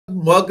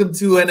Welcome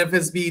to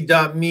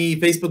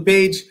NFSB.me Facebook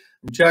page.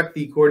 I'm Chuck,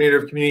 the coordinator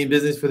of community and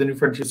business for the New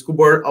Frontier School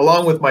Board,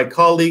 along with my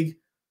colleague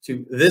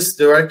to this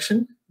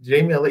direction.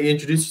 Jamie, I'll let you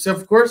introduce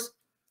yourself, of course.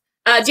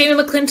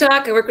 Jamie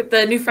McClintock. I work with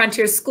the New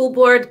Frontier School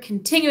Board,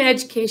 Continuing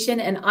Education,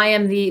 and I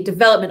am the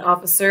Development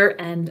Officer.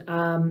 And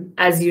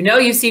as you know,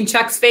 you've seen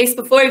Chuck's face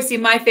before, you've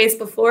seen my face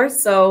before.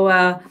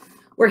 So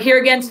we're here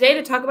again today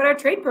to talk about our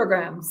trade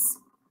programs.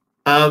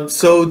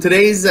 So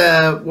today's,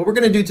 what we're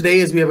going to do today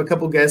is we have a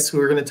couple guests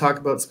who are going to talk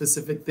about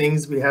specific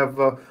things. We have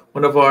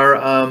one of our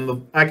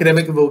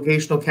academic and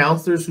vocational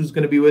counselors who's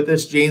going to be with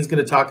us. Jane's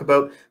going to talk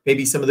about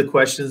maybe some of the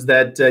questions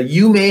that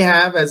you may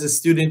have as a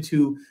student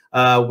who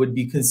would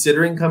be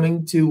considering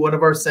coming to one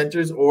of our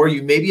centers, or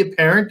you may be a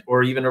parent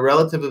or even a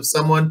relative of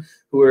someone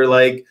who are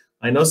like,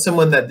 I know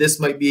someone that this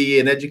might be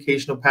an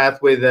educational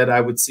pathway that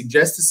I would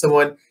suggest to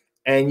someone,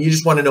 and you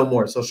just want to know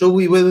more. So she'll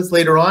be with us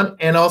later on.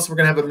 And also we're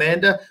going to have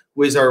Amanda,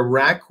 who is our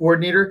RAC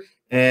coordinator,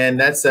 and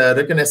that's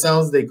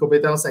Reconnaissance des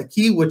Compétences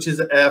Acquises, which is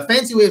a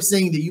fancy way of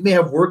saying that you may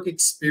have work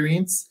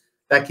experience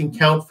that can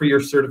count for your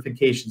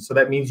certification. So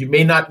that means you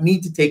may not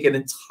need to take an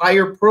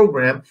entire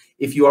program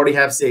if you already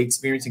have, say,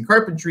 experience in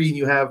carpentry and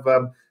you have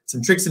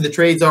some tricks in the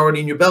trades already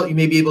in your belt. You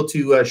may be able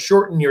to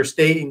shorten your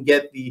stay and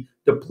get the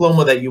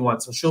diploma that you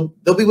want. So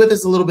they'll be with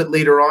us a little bit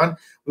later on.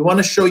 We want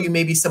to show you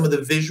maybe some of the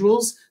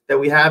visuals that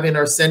we have in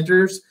our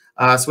centers.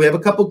 So we have a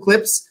couple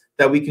clips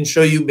that we can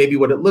show you maybe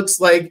what it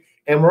looks like.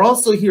 And we're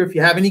also here if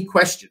you have any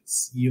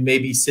questions. You may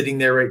be sitting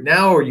there right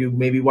now, or you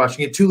may be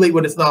watching it too late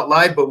when it's not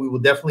live, but we will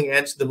definitely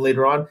answer them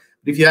later on.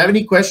 But if you have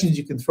any questions,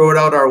 you can throw it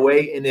out our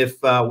way, and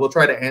if we'll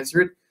try to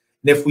answer it.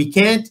 And if we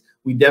can't,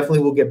 we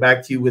definitely will get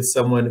back to you with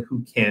someone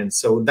who can.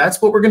 So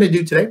that's what we're going to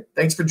do today.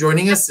 Thanks for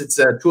joining us. It's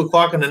 2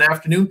 o'clock in the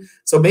afternoon.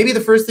 So maybe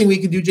the first thing we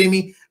could do,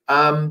 Jamie,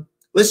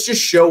 let's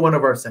just show one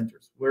of our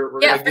centers.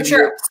 Yeah, for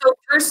sure. So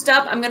first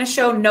up, I'm going to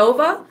show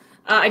Nova.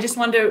 I just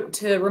wanted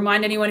to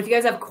remind anyone, if you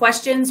guys have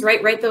questions,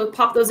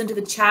 pop those into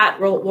the chat.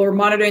 We're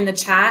monitoring the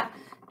chat.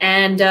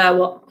 And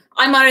well,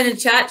 I'm monitoring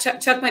the chat.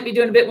 Chuck might be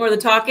doing a bit more of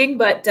the talking,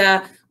 but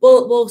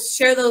we'll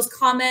share those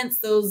comments,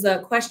 those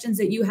questions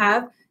that you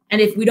have. And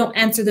if we don't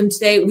answer them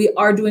today, we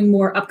are doing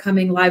more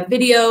upcoming live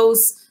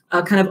videos,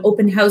 kind of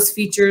open house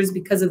features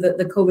because of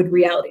the COVID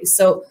realities.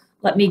 So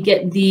let me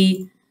get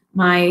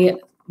my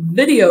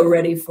video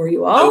ready for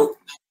you all.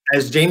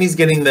 As Jamie's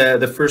getting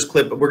the first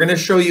clip, we're going to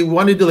show you, we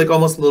want to do like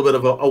almost a little bit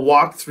of a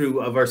walkthrough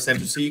of our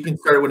center. So you can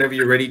start whenever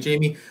you're ready,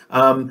 Jamie.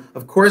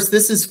 Of course,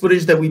 this is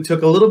footage that we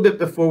took a little bit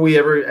before we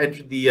ever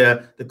entered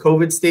the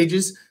COVID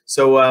stages.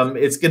 So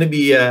it's going to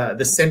be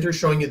the center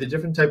showing you the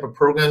different type of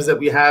programs that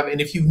we have. And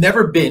if you've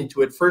never been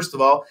to it, first of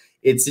all,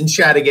 it's in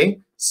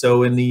Chateauguay.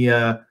 So in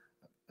the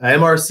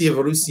MRC of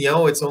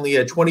Roussillon, it's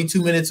only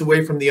 22 minutes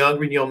away from the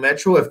Angrignon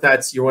Metro.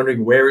 If you're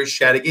wondering where is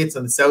Chateauguay, it's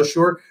on the South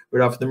Shore,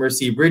 right off the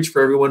Mercier Bridge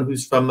for everyone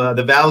who's from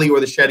the Valley or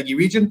the Chateauguay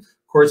region.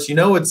 Of course, you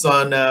know it's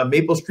on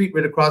Maple Street,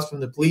 right across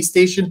from the police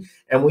station.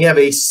 And we have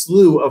a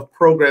slew of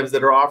programs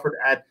that are offered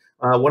at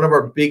one of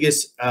our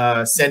biggest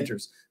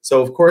centers.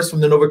 So, of course, from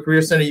the Nova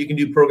Career Center, you can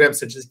do programs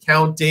such as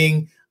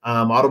accounting,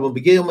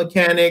 automobile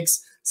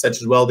mechanics,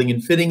 such as welding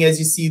and fitting, as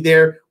you see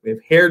there. We have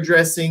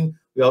hairdressing.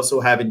 We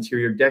also have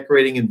interior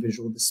decorating and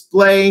visual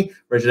display,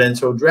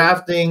 residential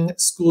drafting,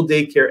 school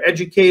daycare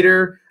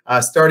educator,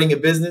 starting a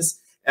business,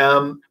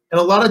 and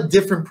a lot of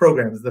different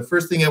programs. The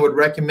first thing I would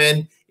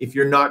recommend, if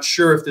you're not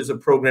sure if there's a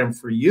program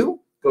for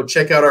you, go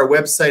check out our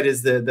website.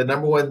 Is the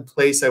number one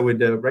place I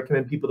would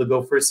recommend people to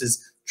go first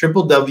is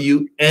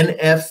www.nfsb.me.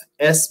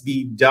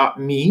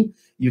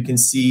 You can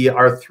see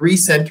our 3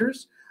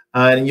 centers.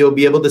 And you'll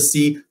be able to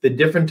see the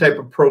different type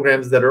of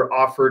programs that are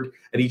offered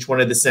at each one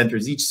of the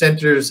centers. Each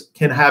centers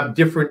can have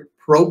different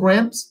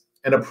programs,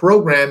 and a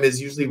program is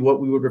usually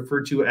what we would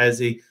refer to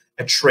as a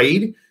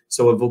trade,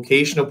 so a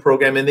vocational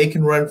program, and they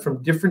can run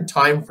from different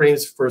time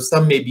frames. For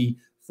some maybe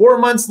 4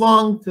 months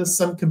long, to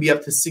some can be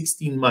up to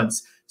 16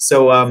 months.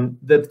 So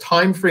the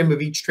time frame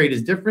of each trade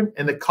is different,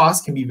 and the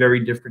cost can be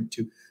very different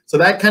too. So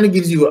that kind of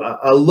gives you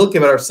a look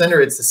at our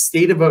center. It's a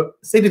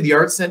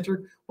state-of-the-art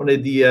center, one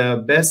of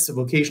the best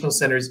vocational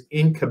centers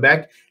in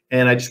Quebec.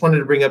 And I just wanted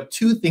to bring up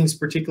 2 things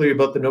particularly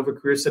about the Nova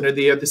Career Center.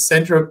 They are the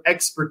center of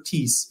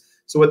expertise.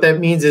 So what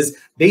that means is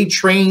they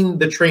train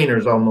the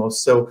trainers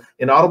almost. So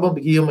in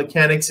automobile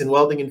mechanics and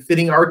welding and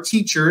fitting, our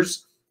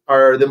teachers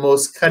are the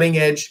most cutting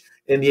edge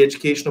in the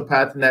educational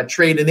path in that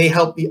trade. And they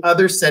help the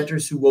other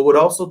centers who would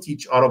also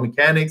teach auto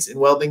mechanics and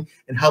welding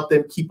and help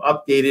them keep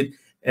updated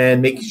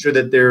and making sure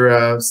that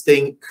they're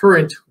staying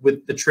current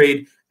with the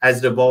trade as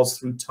it evolves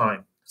through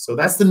time. So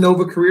that's the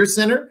Nova Career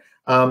Center.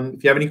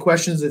 If you have any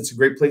questions, it's a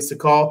great place to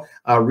call.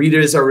 Rita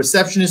is our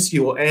receptionist. He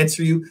will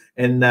answer you.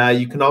 And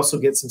you can also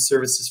get some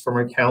services from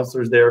our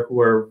counselors there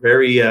who are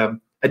very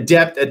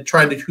adept at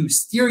trying to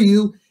steer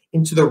you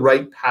into the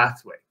right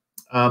pathway.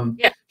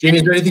 Yeah. Jamie,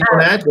 is there anything you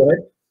want to add? Go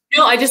ahead.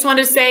 No, I just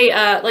wanted to say,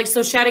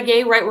 so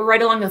Chateauguay, right? We're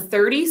right along the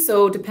 30.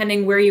 So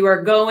depending where you are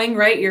going,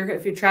 right?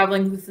 If you're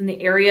traveling within the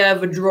area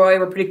of Vaudreuil,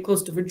 we're pretty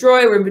close to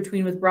Vaudreuil. We're in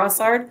between with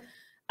Brossard.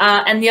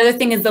 And the other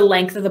thing is the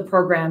length of the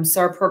program.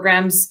 So our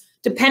programs,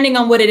 depending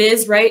on what it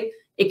is, right?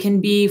 It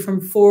can be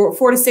from 4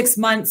 to 6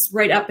 months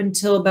right up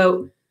until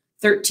about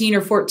 13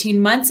 or 14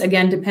 months,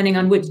 again, depending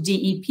on which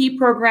DEP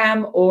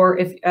program or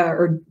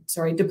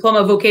Diploma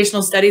of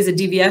Vocational Studies, a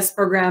DVS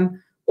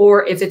program,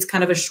 or if it's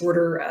kind of a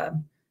shorter,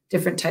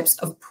 different types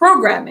of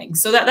programming.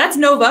 So that's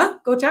NOVA.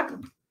 Go check.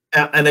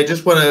 And I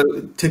just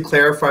want to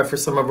clarify for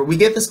some of we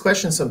get this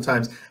question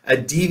sometimes, a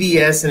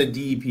DVS and a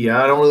DEP.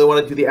 I don't really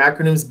want to do the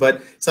acronyms,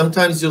 but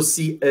sometimes you'll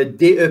see a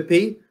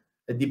DEP,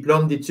 a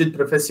Diplôme d'études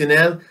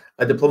professionnelles,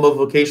 a Diploma of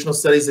Vocational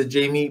Studies that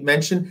Jamie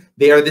mentioned.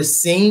 They are the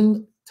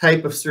same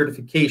type of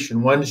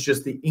certification. One is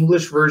just the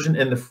English version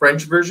and the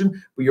French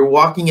version, but you're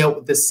walking out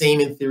with the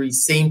same, in theory,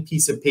 same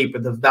piece of paper.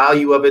 The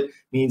value of it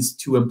means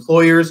to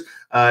employers.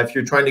 If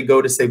you're trying to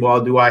go to say, well,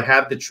 do I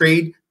have the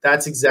trade?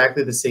 That's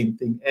exactly the same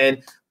thing. And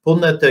pour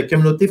notre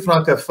communauté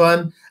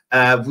francophone,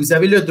 vous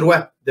avez le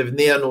droit de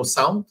venir à nos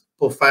centres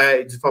pour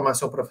faire du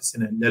formation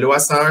professionnelle. La loi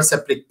 101 ne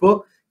s'applique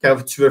pas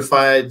quand tu veux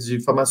faire du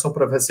formation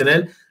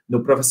professionnelle.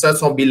 Nos professeurs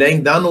sont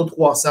bilingues dans nos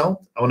 3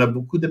 centres. On a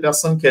beaucoup de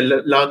personnes que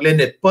l'anglais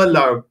n'est pas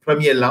leur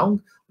première langue.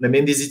 On a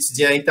même des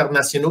étudiants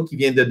internationaux qui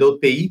viennent de d'autres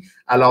pays.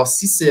 Alors,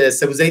 si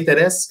ça vous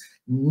intéresse,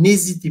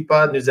 n'hésitez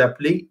pas à nous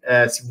appeler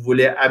si vous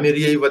voulez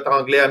améliorer votre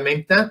anglais en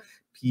même temps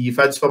puis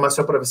faire du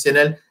formation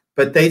professionnelle.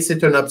 Peut-être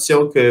c'est une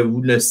option que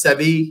vous le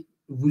savez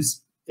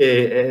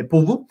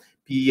pour vous,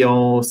 puis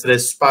on serait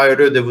super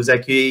heureux de vous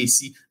accueillir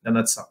ici dans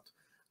notre centre.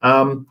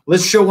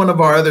 Let's show one of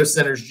our other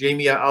centers,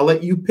 Jamie. I'll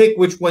let you pick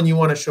which one you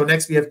want to show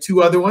next. We have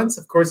 2 other ones.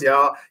 Of course,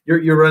 yeah,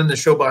 you're running the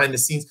show behind the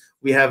scenes.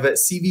 We have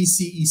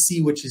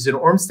CVCEC, which is in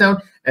Ormstown,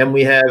 and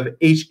we have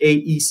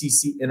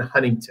HAECC in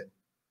Huntington.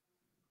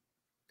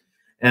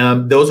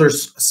 Those are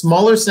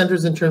smaller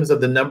centers in terms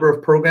of the number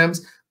of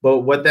programs,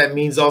 but what that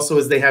means also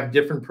is they have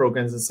different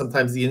programs, and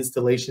sometimes the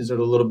installations are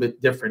a little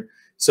bit different.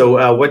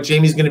 So what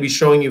Jamie's going to be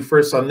showing you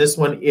first on this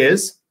one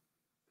is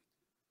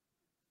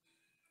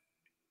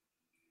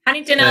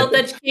Huntington Health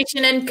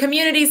Education and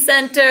Community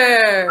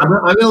Center. I'm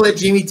going to let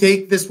Jamie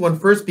take this one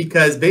first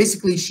because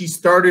basically she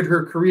started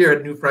her career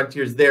at New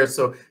Frontiers there,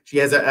 so she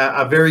has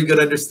a very good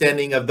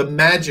understanding of the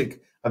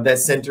magic of that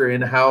center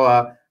and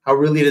how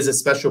really it is a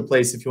special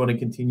place if you want to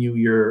continue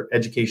your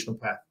educational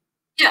path.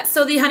 Yeah,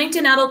 so the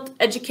Huntington Adult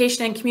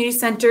Education and Community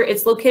Center,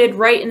 it's located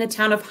right in the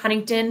town of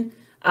Huntington.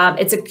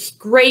 It's a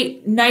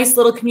great, nice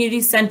little community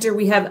center.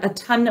 We have a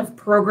ton of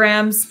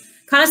programs,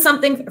 kind of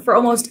something for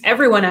almost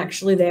everyone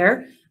actually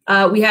there.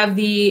 We have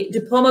the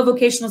Diploma of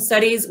Vocational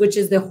Studies, which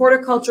is the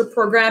horticulture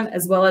program,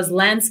 as well as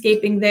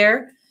landscaping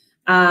there.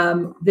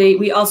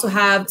 We also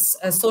have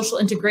social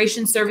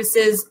integration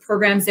services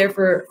programs there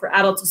for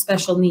adults with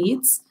special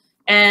needs.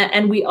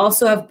 And we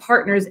also have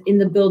partners in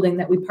the building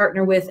that we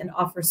partner with and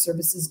offer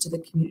services to the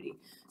community.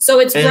 So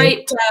it's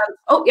great.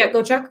 Oh, yeah,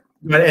 go Chuck.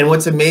 And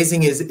what's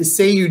amazing is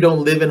say you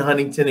don't live in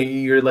Huntington and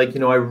you're like,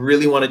 I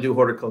really want to do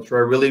horticulture.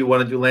 I really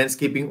want to do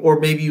landscaping. Or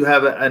maybe you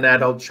have an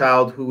adult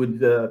child who would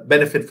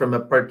benefit from a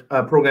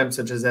program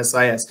such as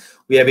SIS.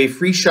 We have a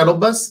free shuttle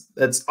bus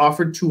that's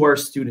offered to our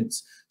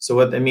students. So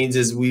what that means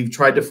is we've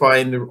tried to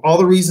find all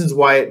the reasons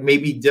why it may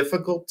be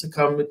difficult to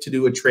come to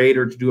do a trade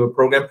or to do a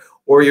program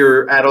or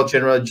your adult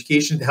general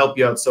education to help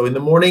you out. So in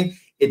the morning,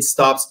 it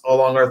stops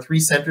along our 3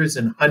 centers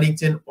in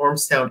Huntington,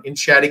 Ormstown, in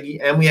Chattagee,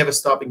 and we have a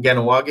stop in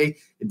Ganawage.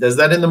 It does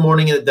that in the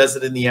morning and it does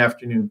it in the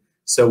afternoon.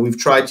 So we've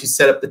tried to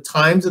set up the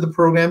times of the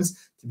programs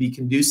to be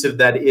conducive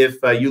that if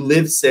you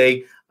live,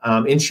 say,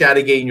 in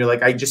Chattagee and you're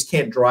like, I just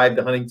can't drive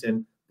to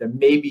Huntington, that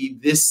maybe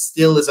this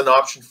still is an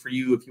option for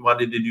you if you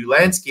wanted to do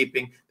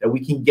landscaping, that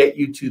we can get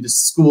you to the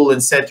school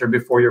and center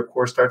before your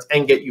course starts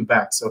and get you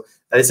back. So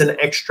that is an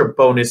extra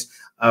bonus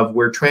of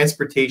where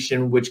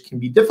transportation, which can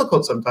be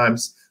difficult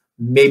sometimes,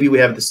 maybe we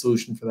have the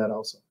solution for that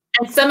also.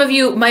 And some of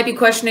you might be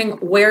questioning,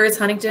 where is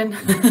Huntington?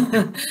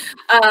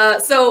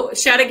 So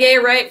Chattagee,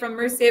 right, from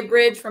Mercier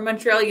Bridge, from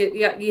Montreal,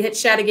 you hit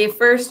Chattagee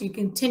first, you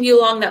continue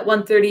along that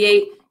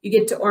 138, you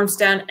get to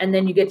Ormstown, and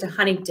then you get to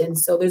Huntington.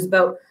 So there's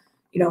about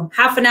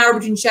half an hour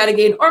between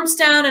Chattagee and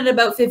Ormstown and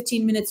about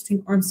 15 minutes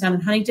between Ormstown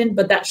and Huntington.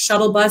 But that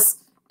shuttle bus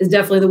is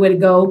definitely the way to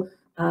go.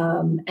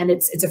 And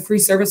it's a free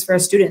service for our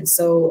students.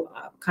 So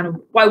kind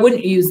of why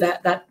wouldn't you use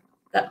that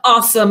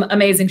awesome,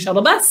 amazing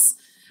shuttle bus?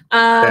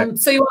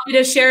 So you want me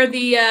to share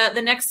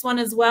the next one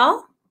as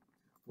well?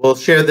 We'll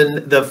share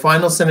the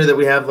final center that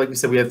we have. Like we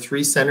said, we have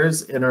 3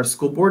 centers in our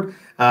school board.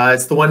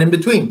 It's the one in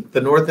between.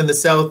 The north and the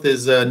south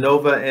is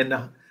NOVA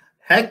and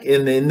HAECC.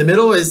 And in the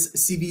middle is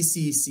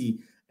CVCEC.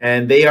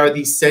 And they are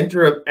the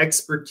center of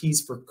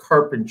expertise for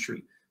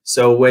carpentry.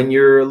 So when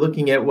you're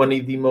looking at one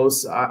of the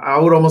most, I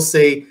would almost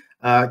say,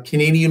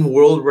 Canadian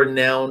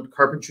world-renowned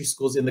carpentry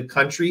schools in the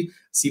country,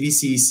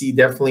 CVCEC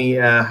definitely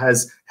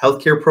has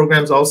healthcare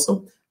programs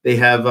also. They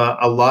have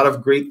a lot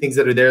of great things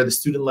that are there. The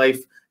student life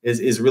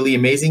is really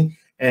amazing.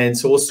 And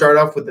so we'll start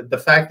off with the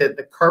fact that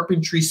the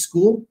carpentry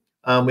school,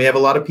 we have a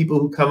lot of people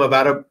who come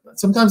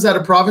sometimes out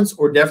of province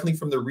or definitely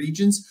from the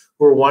regions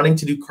who are wanting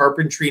to do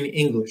carpentry in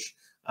English.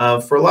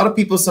 For a lot of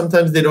people,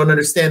 sometimes they don't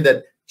understand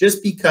that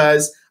just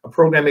because a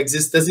program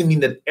exists doesn't mean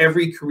that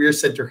every career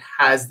center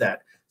has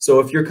that. So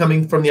if you're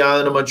coming from the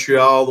island of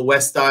Montreal, the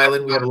West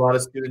Island, we have a lot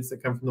of students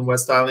that come from the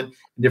West Island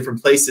in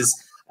different places.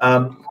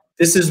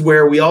 This is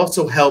where we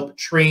also help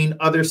train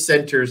other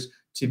centers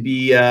to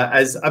be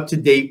as up to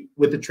date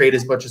with the trade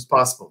as much as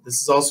possible.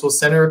 This is also a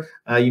center,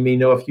 you may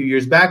know a few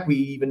years back, we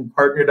even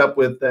partnered up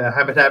with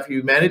Habitat for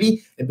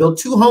Humanity and built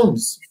 2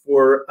 homes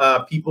for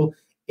people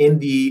in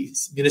the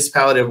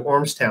municipality of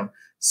Ormstown.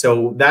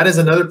 So that is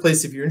another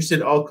place if you're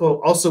interested.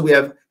 Also, we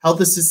have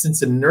health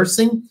assistants in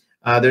nursing.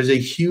 There's a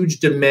huge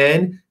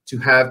demand to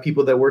have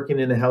people that working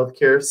in the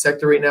healthcare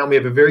sector right now. We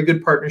have a very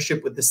good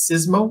partnership with the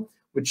CISMO,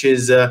 which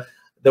is the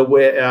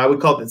way I would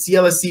call it the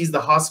CLSCs,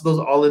 the hospitals,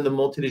 all in the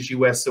Multidish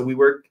US. So we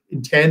work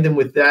in tandem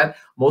with that.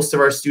 Most of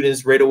our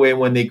students right away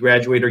when they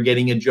graduate are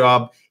getting a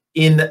job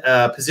in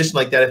a position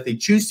like that if they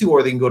choose to,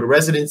 or they can go to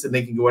residence and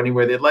they can go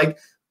anywhere they'd like.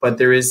 But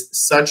there is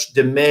such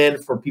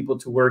demand for people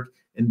to work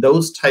in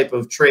those type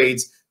of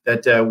trades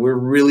that we're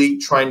really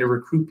trying to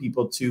recruit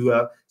people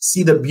to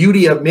see the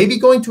beauty of maybe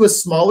going to a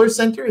smaller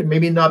center and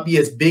maybe not be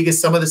as big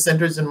as some of the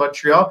centers in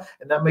Montreal.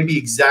 And that may be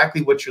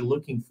exactly what you're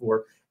looking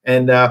for.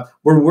 And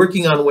we're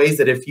working on ways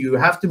that if you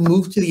have to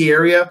move to the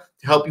area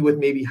to help you with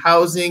maybe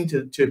housing,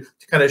 to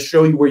kind of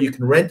show you where you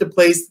can rent a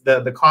place,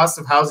 the cost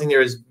of housing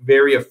there is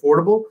very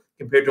affordable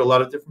compared to a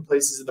lot of different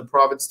places in the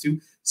province too.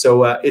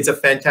 So it's a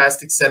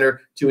fantastic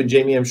center too. And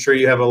Jamie, I'm sure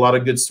you have a lot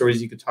of good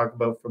stories you could talk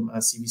about from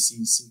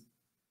CVCEC.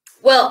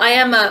 Well, I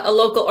am a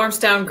local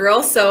Ormstown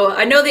girl, so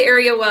I know the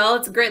area well.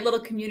 It's a great little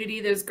community.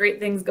 There's great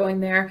things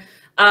going there.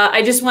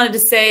 I just wanted to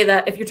say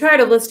that if you're tired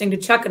of listening to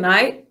Chuck and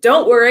I,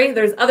 don't worry.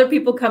 There's other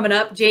people coming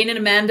up. Jane and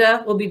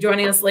Amanda will be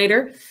joining us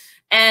later.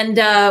 And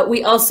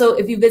we also,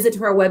 if you visit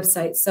to our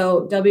website,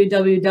 so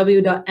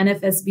www.nfsb.me,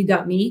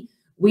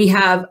 we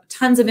have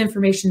tons of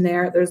information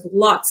there. There's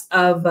lots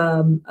of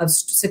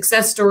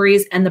success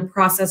stories and the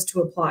process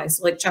to apply.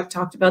 So like Chuck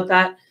talked about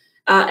that.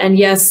 And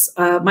yes,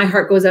 my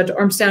heart goes out to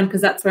Ormstown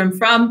because that's where I'm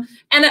from.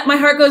 And my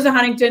heart goes to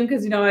Huntington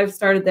because, you know, I've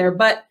started there.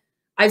 But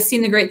I've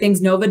seen the great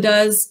things Nova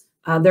does.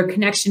 Their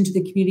connection to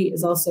the community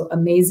is also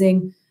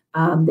amazing.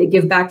 They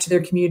give back to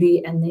their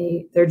community and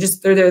they're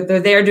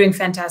there doing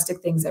fantastic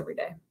things every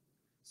day.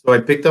 So I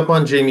picked up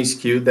on Jamie's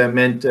cue. That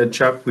meant,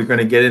 Chuck, we're going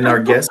to get in our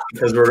guest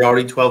because we're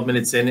already 12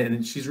 minutes in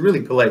and she's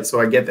really polite. So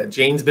I get that.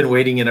 Jane's been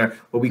waiting in our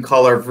what we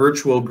call our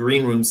virtual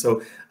green room.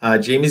 So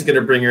Jamie's going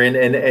to bring her in.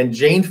 And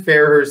Jane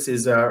Fairhurst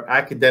is our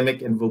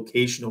academic and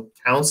vocational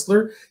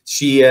counselor.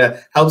 She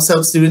helps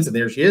out students. And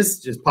there she is,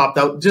 just popped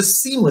out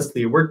just seamlessly.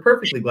 It worked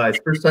perfectly, guys.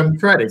 First time we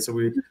tried it. So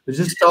we were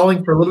just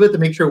stalling for a little bit to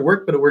make sure it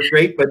worked, but it worked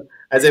great. But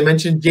as I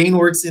mentioned, Jane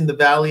works in the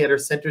Valley at our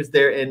centers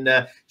there.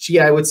 And she,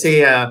 I would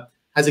say,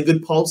 has a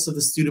good pulse of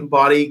the student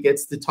body,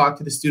 gets to talk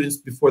to the students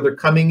before they're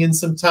coming in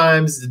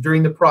sometimes,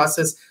 during the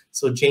process.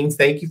 So Jane,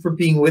 thank you for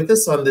being with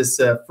us on this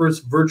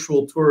first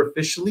virtual tour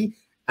officially.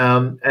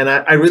 And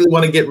I really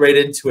want to get right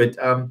into it.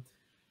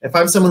 If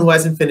I'm someone who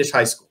hasn't finished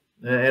high school,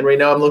 and right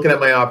now I'm looking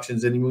at my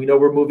options, and we know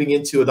we're moving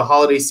into the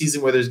holiday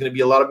season where there's going to be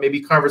a lot of maybe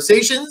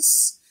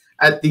conversations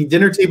at the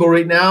dinner table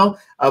right now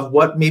of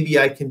what maybe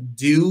I can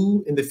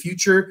do in the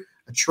future.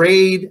 A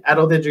trade,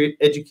 adult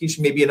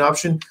education may be an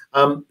option.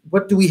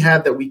 What do we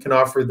have that we can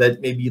offer that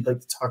maybe you'd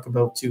like to talk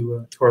about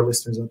to our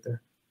listeners out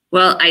there?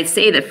 Well, I'd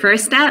say the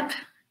first step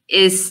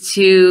is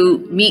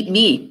to meet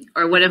me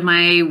or one of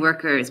my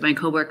workers, my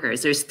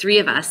coworkers. There's 3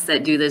 of us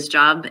that do this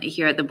job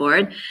here at the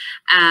board.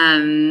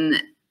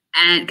 And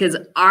because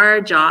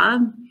our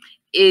job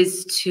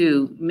is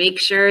to make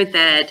sure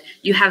that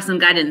you have some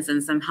guidance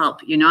and some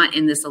help. You're not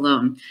in this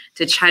alone,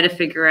 to try to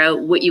figure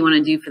out what you want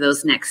to do for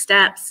those next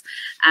steps.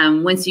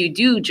 Once you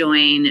do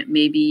join,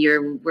 maybe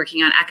you're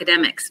working on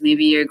academics,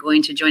 maybe you're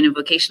going to join a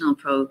vocational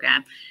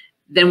program,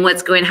 then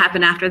what's going to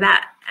happen after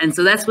that? And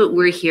so that's what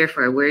we're here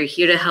for. We're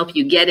here to help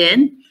you get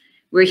in.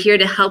 We're here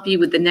to help you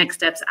with the next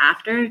steps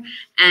after.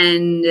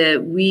 And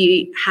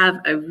we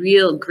have a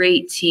real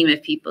great team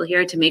of people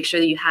here to make sure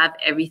that you have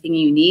everything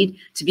you need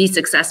to be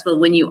successful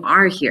when you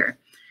are here.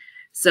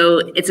 So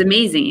it's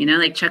amazing, you know,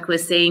 like Chuck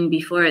was saying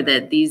before,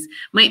 that these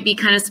might be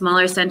kind of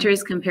smaller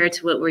centers compared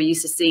to what we're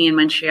used to seeing in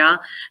Montreal,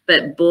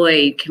 but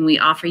boy, can we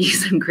offer you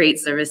some great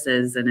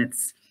services. And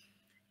it's,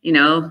 you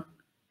know,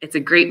 it's a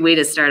great way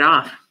to start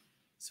off.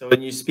 So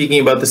when you're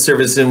speaking about the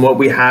service and what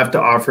we have to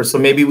offer, so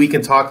maybe we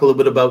can talk a little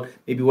bit about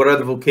maybe what are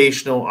the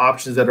vocational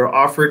options that are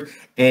offered.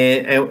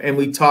 And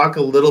we talk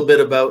a little bit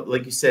about,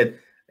 like you said,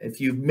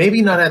 if you've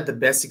maybe not had the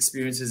best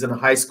experiences in a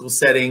high school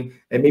setting,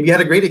 and maybe you had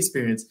a great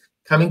experience,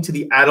 coming to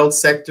the adult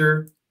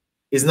sector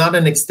is not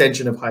an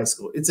extension of high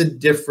school. It's a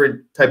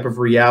different type of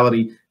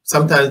reality,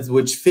 sometimes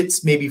which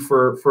fits maybe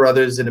for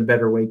others in a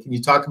better way. Can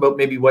you talk about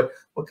maybe what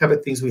kind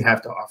of things we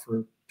have to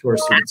offer to our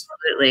students?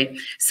 Absolutely.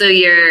 So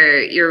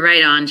you're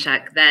right on,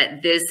 Chuck,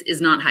 that this is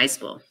not high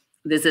school.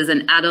 This is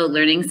an adult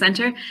learning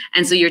center.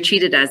 And so you're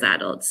treated as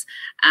adults.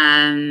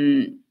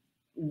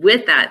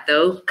 With that,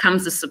 though,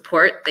 comes the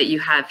support that you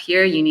have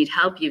here. You need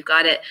help, you've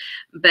got it.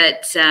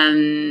 But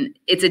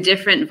it's a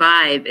different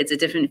vibe. It's a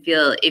different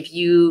feel. If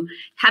you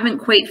haven't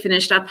quite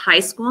finished up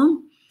high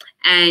school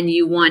and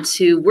you want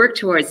to work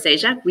towards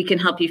CEGEP, we can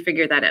help you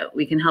figure that out.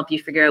 We can help you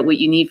figure out what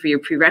you need for your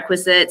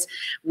prerequisites.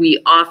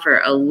 We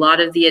offer a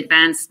lot of the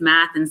advanced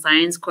math and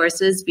science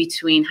courses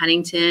between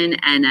Huntington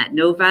and at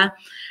Nova.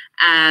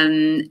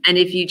 And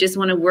if you just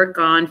want to work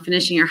on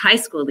finishing your high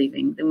school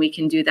leaving, then we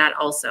can do that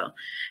also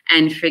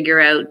and figure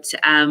out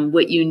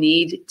what you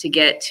need to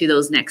get to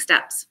those next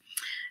steps.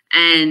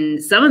 And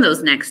some of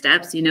those next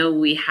steps, you know,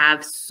 we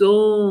have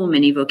so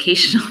many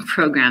vocational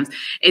programs.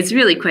 It's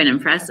really quite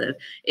impressive.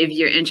 If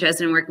you're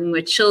interested in working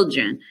with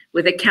children,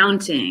 with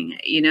accounting,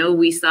 you know,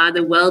 we saw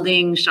the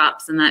welding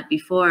shops and that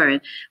before,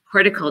 and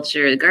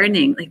horticulture,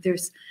 gardening. Like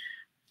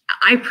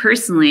I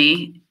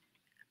personally,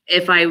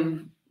 if I,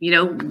 you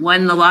know,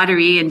 won the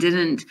lottery and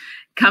didn't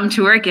come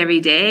to work every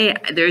day,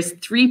 there's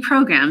 3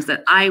 programs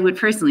that I would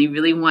personally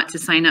really want to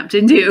sign up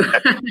to do.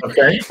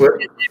 Okay.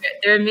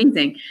 They're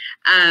amazing.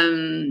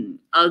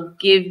 I'll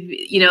give,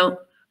 you know,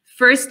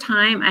 first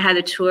time I had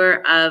a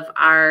tour of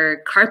our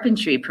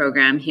carpentry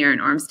program here in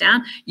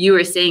Ormstown. You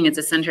were saying it's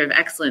a center of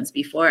excellence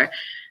before.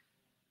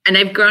 And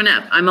I've grown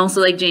up. I'm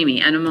also like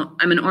Jamie, and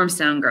I'm an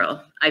Ormstown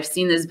girl. I've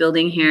seen this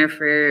building here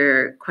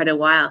for quite a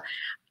while.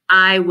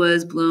 I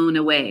was blown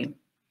away.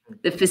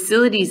 The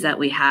facilities that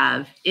we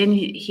have in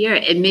here,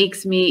 it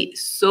makes me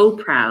so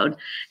proud.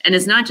 And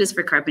it's not just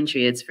for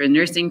carpentry, it's for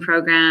nursing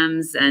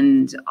programs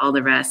and all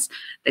the rest.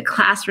 The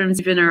classrooms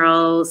even are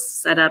all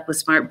set up with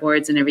smart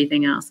boards and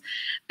everything else.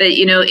 But,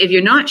 you know, if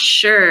you're not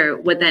sure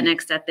what that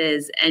next step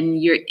is and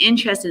you're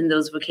interested in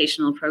those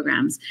vocational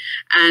programs,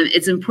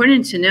 it's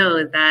important to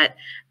know that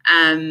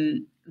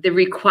the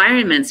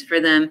requirements for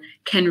them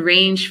can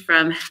range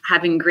from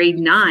having grade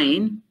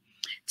 9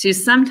 to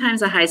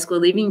sometimes a high school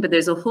leaving, but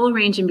there's a whole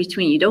range in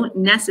between. You don't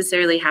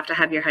necessarily have to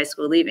have your high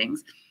school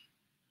leavings.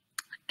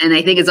 And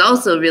I think it's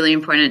also really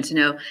important to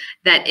know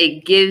that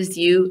it gives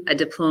you a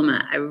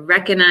diploma, a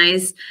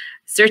recognized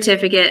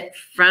certificate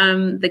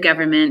from the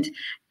government.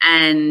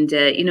 And,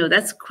 you know,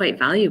 that's quite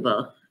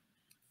valuable.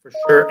 For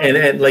sure.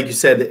 And like you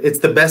said, it's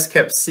the best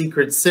kept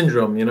secret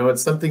syndrome. You know,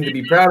 it's something to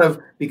be proud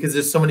of because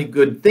there's so many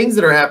good things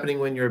that are happening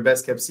when you're a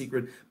best kept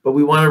secret. But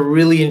we want to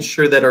really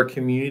ensure that our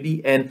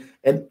community and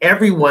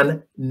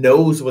everyone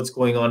knows what's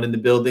going on in the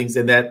buildings,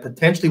 and that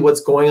potentially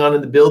what's going on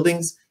in the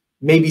buildings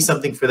may be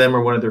something for them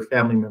or one of their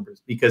family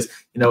members. Because,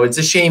 you know, it's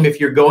a shame if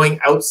you're going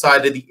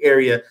outside of the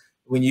area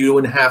when you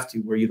don't have to,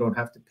 where you don't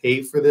have to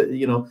pay for the,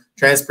 you know,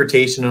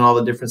 transportation and all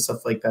the different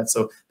stuff like that.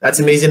 So that's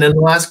amazing. And the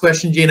last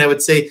question, Jane, I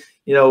would say,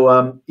 you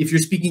know, if you're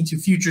speaking to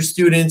future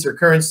students or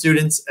current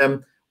students,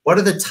 what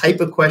are the type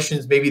of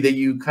questions maybe that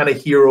you kind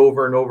of hear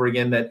over and over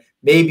again that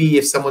maybe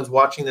if someone's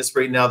watching this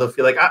right now, they'll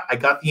feel like, I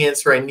got the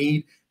answer I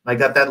need. I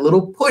got that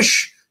little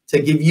push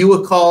to give you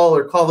a call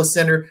or call the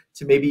center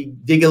to maybe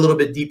dig a little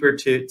bit deeper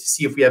to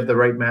see if we have the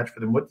right match for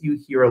them. What do you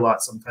hear a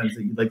lot sometimes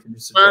that you'd like to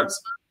just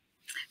address? Well,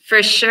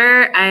 for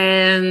sure, I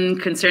am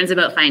concerns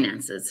about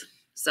finances.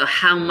 So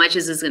how much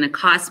is this going to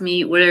cost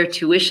me? What are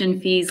tuition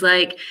fees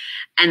like?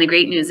 And the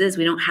great news is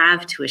we don't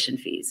have tuition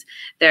fees.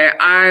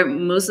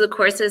 Most of the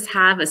courses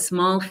have a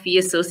small fee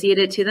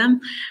associated to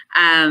them,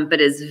 but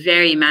it's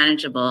very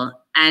manageable.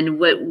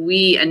 And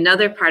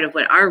another part of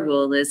what our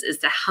role is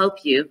to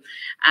help you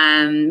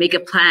make a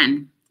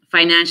plan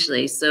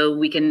financially. So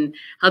we can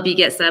help you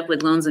get set up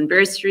with loans and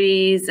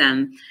bursaries.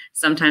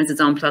 Sometimes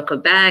it's Emploi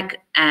Quebec.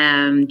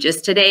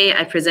 Just today,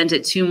 I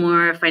presented 2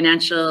 more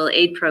financial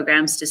aid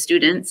programs to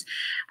students.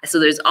 So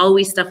there's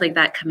always stuff like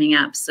that coming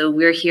up. So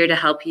we're here to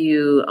help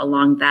you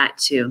along that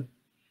too.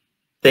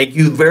 Thank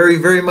you very,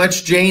 very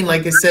much, Jane.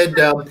 Like I said,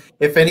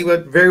 if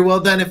anyone, very well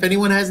done. If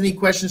anyone has any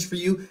questions for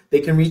you, they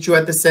can reach you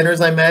at the centers,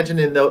 I imagine,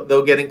 and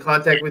they'll get in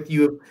contact with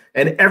you.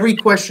 And every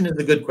question is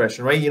a good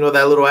question, right? You know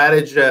that little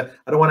adage, I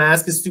don't want to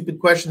ask a stupid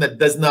question that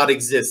does not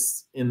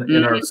exist in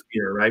our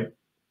sphere, right?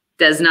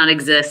 Does not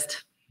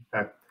exist.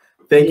 Okay.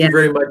 Thank you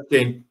very much,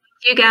 Jane.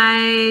 Thank you,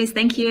 guys.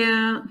 Thank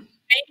you.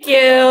 Thank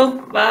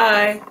you.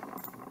 Bye.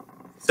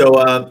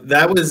 So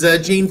that was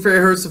Jane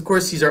Fairhurst. Of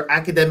course, he's our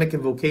academic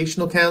and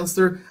vocational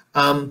counselor.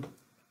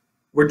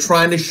 We're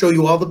trying to show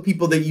you all the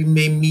people that you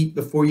may meet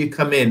before you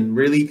come in.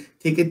 Really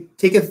take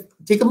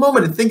a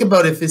moment and think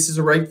about if this is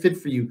a right fit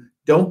for you.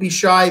 Don't be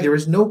shy. There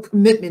is no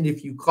commitment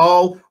if you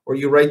call or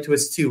you write to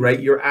us too, right?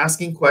 You're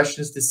asking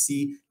questions to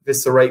see if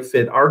it's the right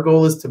fit. Our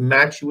goal is to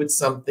match you with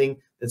something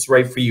that's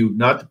right for you,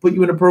 not to put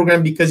you in a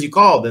program because you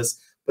called us,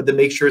 but to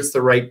make sure it's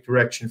the right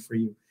direction for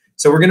you.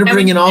 So we're going to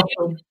bring in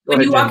also.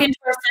 When you walk into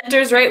our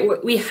centers,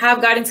 right, we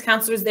have guidance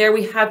counselors there.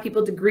 We have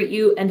people to greet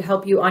you and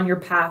help you on your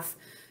path.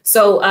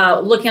 So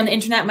looking on the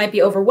internet might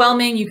be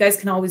overwhelming. You guys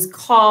can always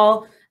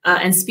call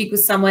and speak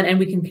with someone, and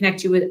we can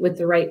connect you with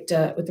the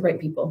right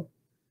people.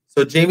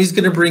 So Jamie's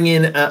going to bring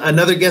in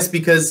another guest,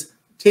 because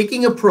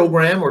taking a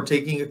program or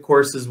taking a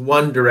course is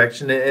one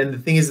direction, and the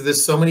thing is,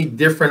 there's so many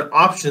different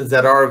options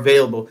that are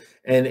available.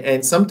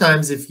 And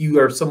sometimes if you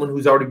are someone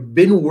who's already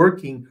been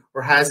working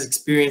or has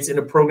experience in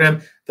a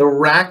program, the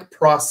RAC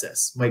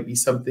process might be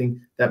something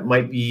that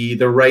might be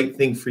the right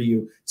thing for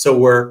you. So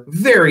we're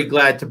very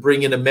glad to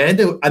bring in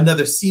Amanda,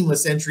 another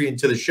seamless entry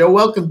into the show.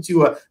 Welcome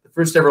to the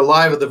first ever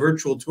live of the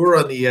virtual tour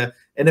on the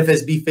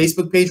NFSB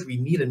Facebook page. We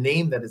need a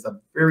name that is a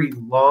very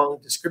long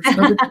description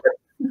of it.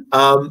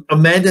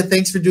 Amanda,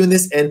 thanks for doing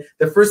this. And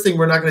the first thing,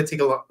 we're not going to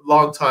take a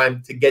long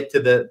time to get to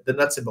the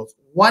nuts and bolts.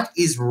 What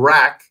is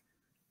RACC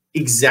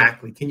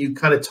exactly? Can you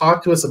kind of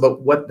talk to us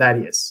about what that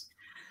is?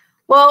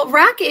 Well,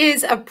 RACC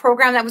is a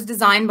program that was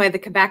designed by the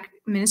Quebec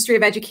Ministry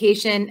of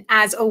Education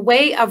as a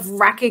way of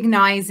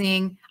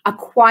recognizing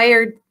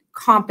acquired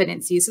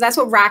competencies. So that's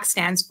what RACC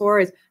stands for,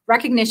 is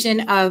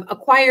recognition of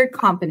acquired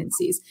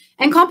competencies.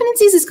 And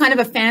competencies is kind of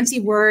a fancy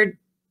word,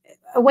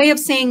 a way of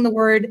saying the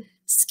word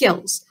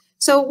skills.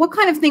 So what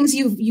kind of things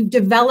you've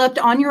developed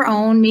on your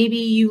own, maybe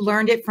you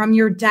learned it from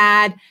your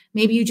dad,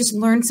 maybe you just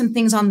learned some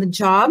things on the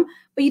job,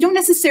 but you don't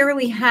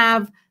necessarily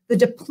have the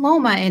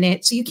diploma in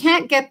it. So you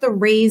can't get the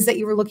raise that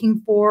you were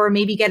looking for,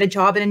 maybe get a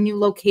job in a new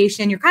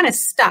location. You're kind of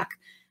stuck.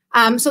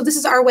 So this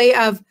is our way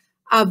of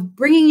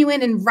bringing you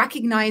in and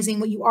recognizing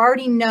what you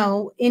already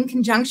know in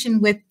conjunction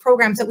with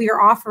programs that we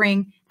are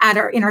offering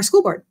in our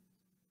school board.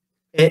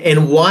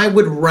 And why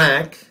would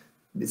RACC,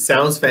 it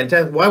sounds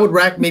fantastic, why would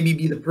RACC maybe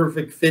be the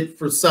perfect fit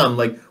for some?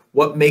 Like,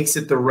 what makes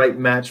it the right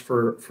match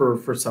for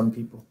some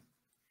people?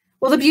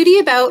 Well, the beauty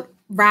about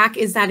RACC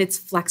is that it's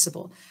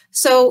flexible.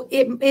 So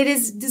it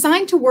is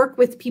designed to work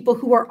with people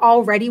who are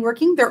already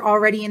working, they're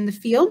already in the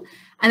field,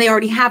 and they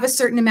already have a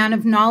certain amount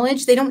of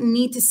knowledge. They don't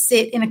need to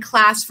sit in a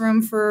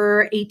classroom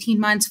for 18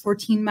 months,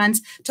 14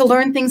 months to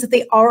learn things that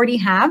they already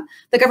have.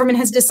 The government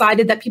has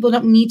decided that people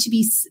don't need to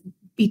be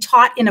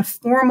taught in a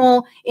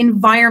formal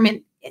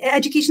environment,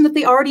 education that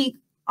they already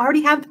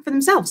have for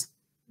themselves.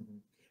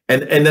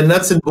 And the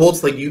nuts and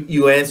bolts, like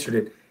you answered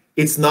it.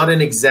 It's not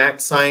an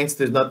exact science.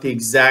 There's not the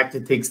exact,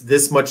 it takes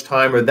this much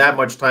time or that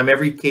much time.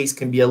 Every case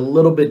can be a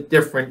little bit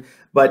different.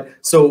 But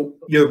so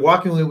you're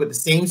walking away with the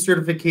same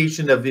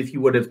certification of if you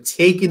would have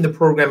taken the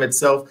program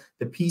itself,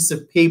 the piece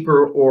of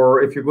paper,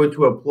 or if you're going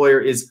to an employer,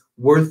 is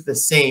worth the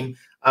same.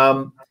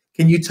 Can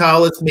you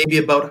tell us maybe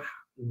about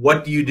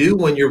what do you do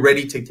when you're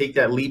ready to take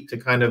that leap to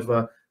kind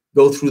of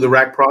go through the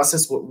RACC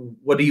process?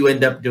 What do you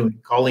end up doing?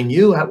 Calling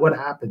you? What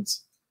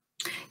happens?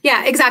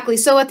 Yeah, exactly.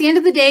 So at the end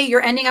of the day,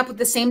 you're ending up with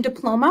the same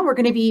diploma. We're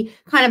going to be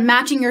kind of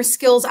matching your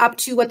skills up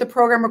to what the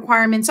program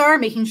requirements are,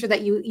 making sure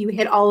that you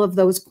hit all of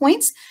those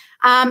points.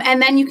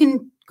 And then you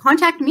can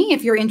contact me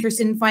if you're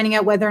interested in finding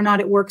out whether or not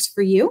it works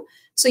for you.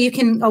 So you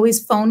can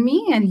always phone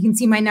me, and you can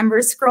see my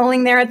numbers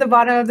scrolling there at the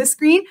bottom of the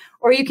screen,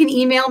 or you can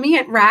email me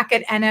at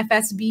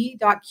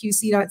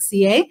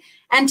racc@nfsb.qc.ca.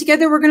 And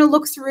together we're going to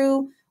look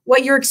through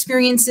what your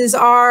experiences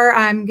are.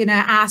 I'm going to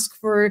ask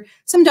for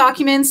some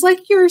documents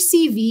like your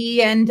CV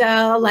and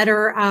a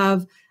letter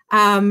of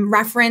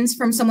reference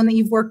from someone that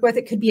you've worked with.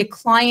 It could be a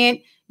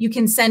client. You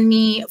can send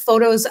me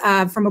photos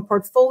from a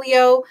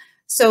portfolio.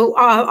 So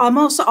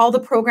almost all the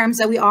programs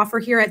that we offer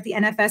here at the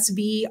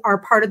NFSB are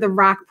part of the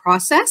RACC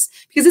process,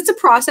 because it's a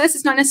process.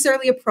 It's not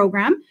necessarily a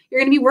program. You're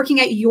going to be working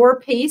at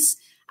your pace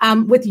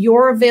with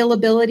your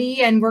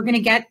availability, and we're going to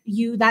get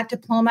you that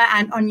diploma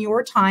on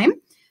your time.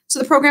 So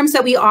the programs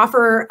that we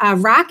offer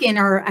RACC in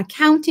are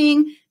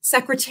accounting,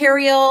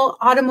 secretarial,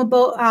 auto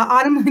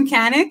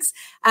mechanics,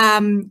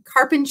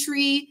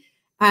 carpentry,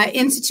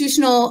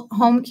 institutional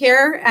home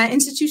care,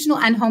 institutional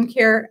and home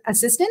care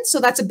assistance.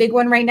 So that's a big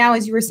one right now,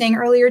 as you were saying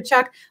earlier,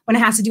 Chuck, when it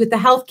has to do with the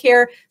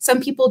healthcare.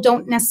 Some people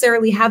don't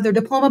necessarily have their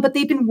diploma, but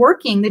they've been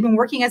working. They've been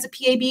working as a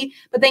PAB,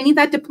 but they need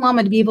that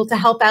diploma to be able to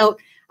help out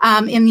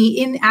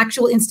in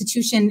actual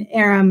institution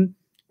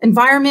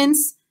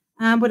environments.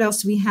 What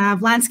else do we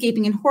have?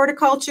 Landscaping and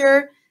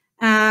horticulture,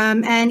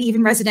 and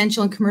even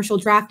residential and commercial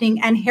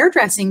drafting and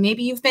hairdressing.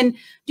 Maybe you've been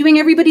doing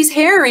everybody's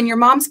hair in your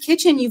mom's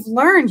kitchen. You've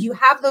learned, you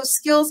have those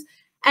skills.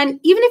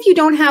 And even if you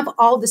don't have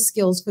all the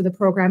skills for the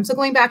program, so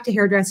going back to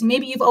hairdressing,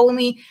 maybe you've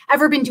only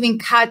ever been doing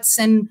cuts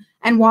and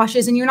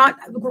washes, and you're not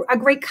a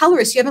great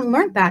colorist, you haven't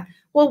learned that.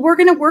 Well, we're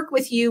going to work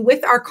with you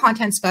with our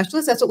content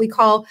specialists. That's what we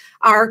call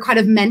our kind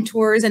of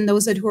mentors, and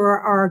those who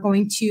are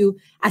going to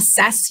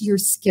assess your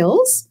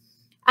skills.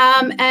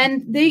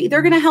 And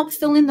they're going to help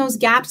fill in those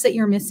gaps that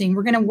you're missing.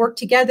 We're going to work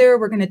together.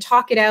 We're going to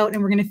talk it out,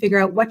 and we're going to figure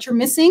out what you're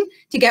missing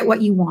to get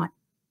what you want.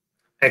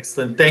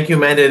 Excellent. Thank you,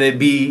 Amanda. And it'd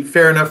be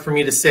fair enough for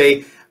me to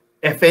say,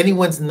 if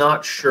anyone's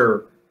not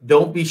sure,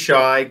 don't be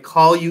shy.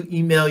 Call you,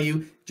 email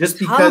you. Just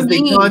because they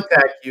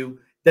contact you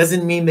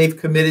doesn't mean they've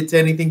committed to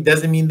anything.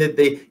 Doesn't mean that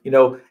they,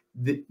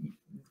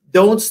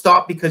 don't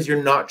stop because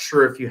you're not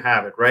sure if you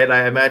have it, right?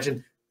 I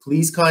imagine,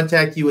 please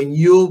contact you, and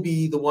you'll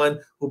be the one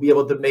who'll be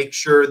able to make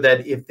sure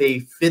that if they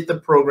fit the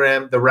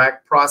program, the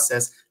RACC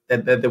process,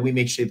 that we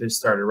make sure they're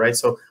started, right?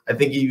 So I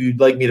think you'd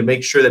like me to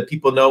make sure that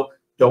people know,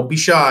 don't be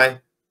shy.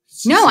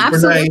 No,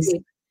 absolutely. Nice.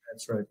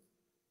 That's right.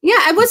 Yeah,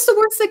 and what's the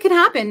worst that could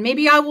happen?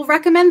 Maybe I will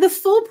recommend the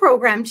full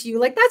program to you.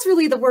 Like, that's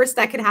really the worst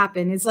that could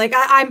happen. It's like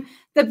I'm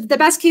the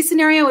best case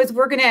scenario is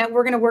we're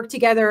gonna work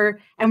together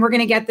and we're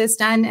gonna get this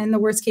done. And the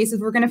worst case is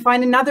we're gonna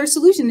find another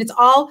solution. It's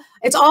all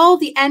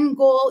the end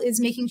goal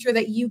is making sure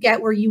that you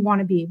get where you want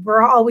to be.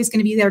 We're always going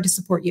to be there to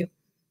support you.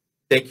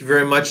 Thank you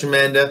very much,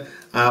 Amanda.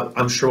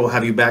 I'm sure we'll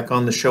have you back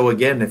on the show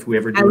again if we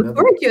ever do. I look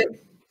forward to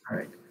it. All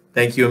right.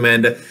 Thank you,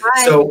 Amanda.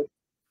 Bye. So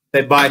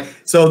Bye.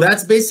 So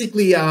that's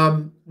basically,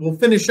 we'll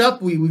finish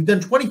up. We've done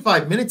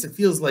 25 minutes. It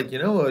feels like,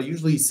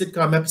 usually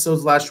sitcom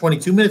episodes last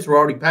 22 minutes. We're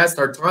already past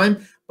our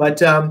time.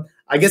 But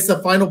I guess the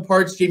final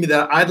parts, Jamie,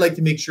 that I'd like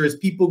to make sure is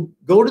people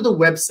go to the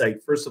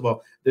website. First of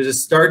all, there's a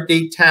start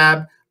date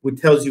tab,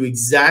 which tells you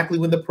exactly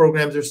when the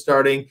programs are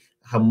starting,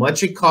 how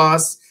much it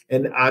costs,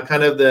 and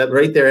kind of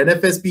right there,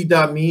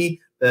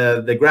 nfsb.me,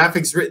 the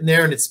graphics written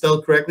there and it's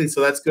spelled correctly.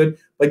 So that's good.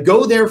 But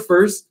go there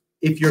first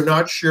if you're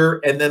not sure.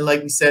 And then,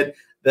 like we said,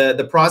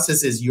 the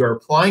process is you're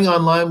applying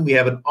online. We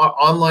have an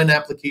online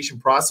application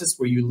process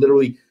where you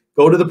literally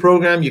go to the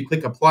program, you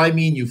click apply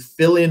me, and you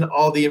fill in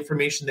all the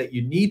information that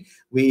you need.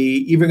 We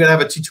even gonna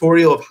have a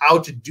tutorial of how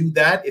to do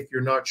that if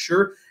you're not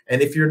sure.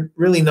 And if you're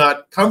really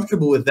not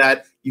comfortable with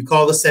that, you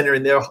call the center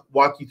and they'll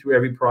walk you through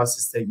every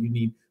process that you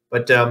need.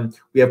 But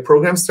we have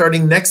programs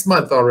starting next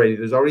month already.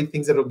 There's already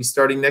things that will be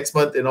starting next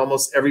month and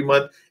almost every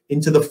month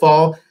into the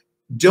fall.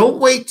 Don't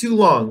wait too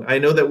long. I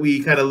know that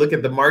we kind of look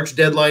at the March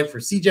deadline for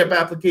CEGEP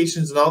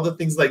applications and all the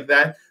things like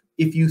that.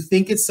 If you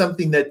think it's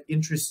something that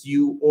interests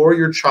you or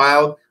your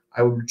child,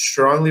 I would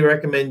strongly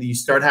recommend that you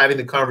start having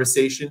the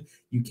conversation.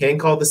 You can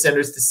call the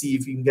centers to see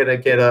if you can get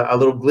a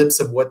little glimpse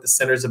of what the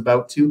center's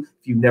about to,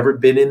 if you've never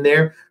been in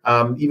there.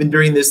 Even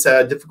during this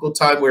difficult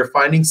time, we're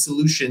finding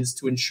solutions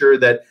to ensure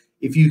that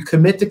if you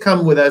commit to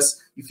come with us,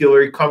 you feel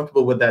very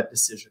comfortable with that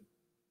decision.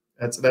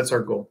 That's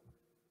our goal.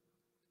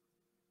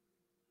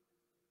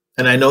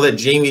 And I know that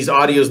Jamie's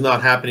audio is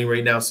not happening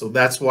right now, so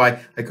that's why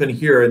I couldn't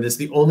hear her. And this is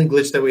the only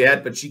glitch that we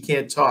had, but she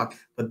can't talk.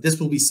 But this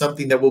will be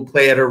something that we'll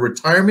play at her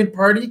retirement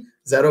party.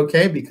 Is that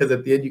okay? Because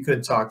at the end you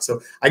couldn't talk.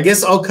 So I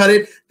guess I'll cut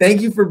it.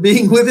 Thank you for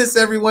being with us,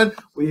 everyone.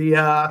 We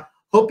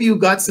hope you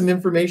got some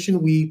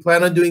information. We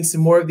plan on doing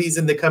some more of these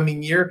in the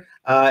coming year.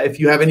 If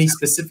you have any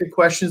specific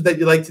questions that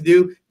you'd like to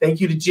do, thank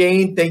you to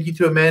Jane. Thank you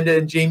to Amanda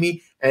and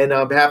Jamie. And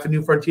on behalf of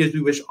New Frontiers,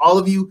 we wish all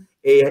of you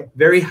a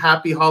very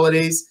happy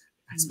holidays.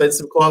 Spend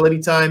some quality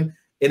time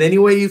in any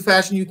way you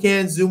fashion you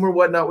can, Zoom or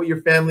whatnot with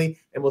your family,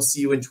 and we'll see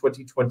you in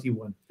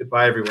 2021.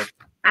 Goodbye, everyone.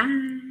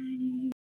 Bye.